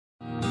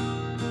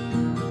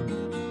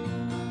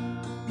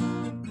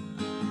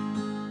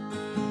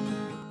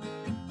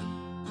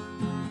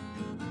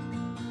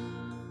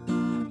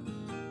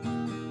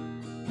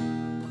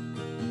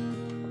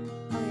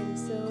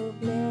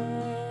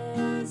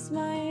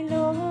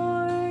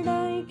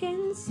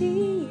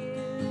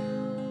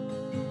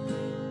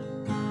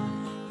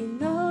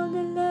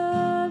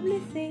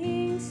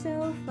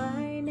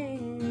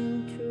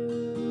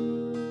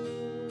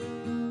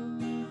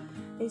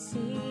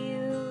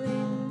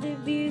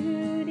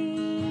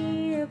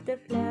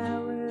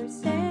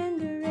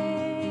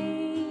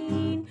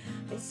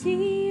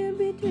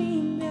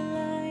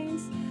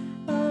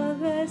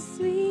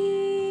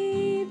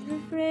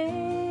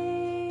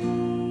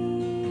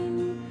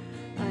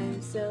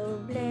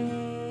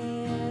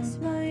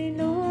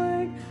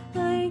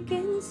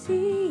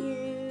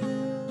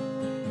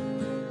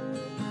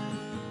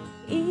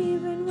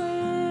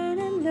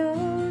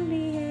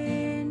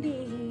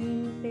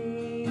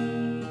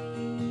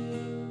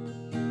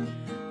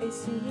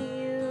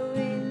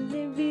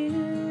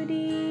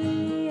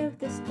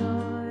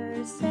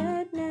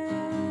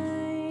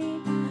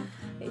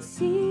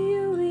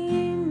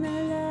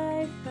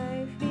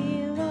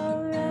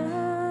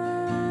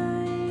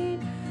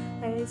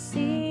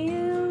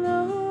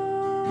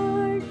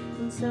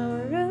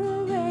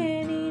sorrow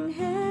and in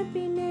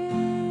happiness.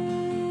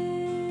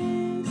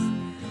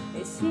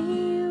 I see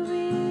you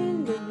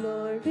in the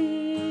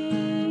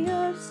glory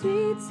of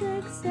sweet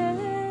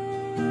success.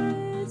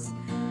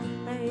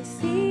 I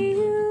see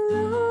you,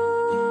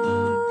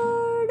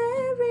 Lord,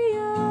 every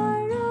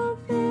hour of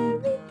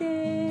every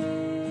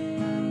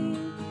day.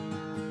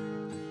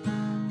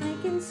 I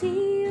can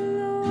see you,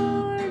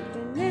 Lord,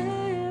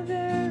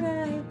 whenever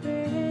I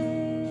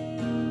pray.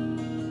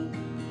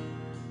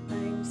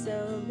 I'm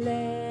so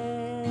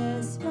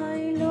blessed,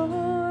 my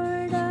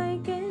Lord, I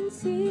can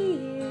see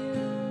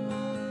you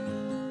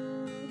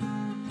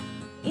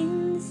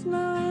in the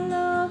smile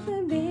of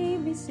a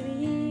baby,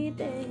 sweet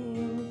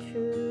and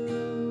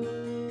true.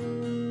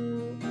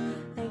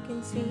 I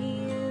can see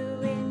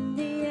you in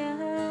the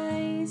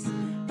eyes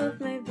of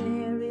my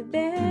very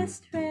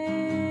best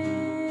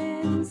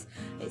friends.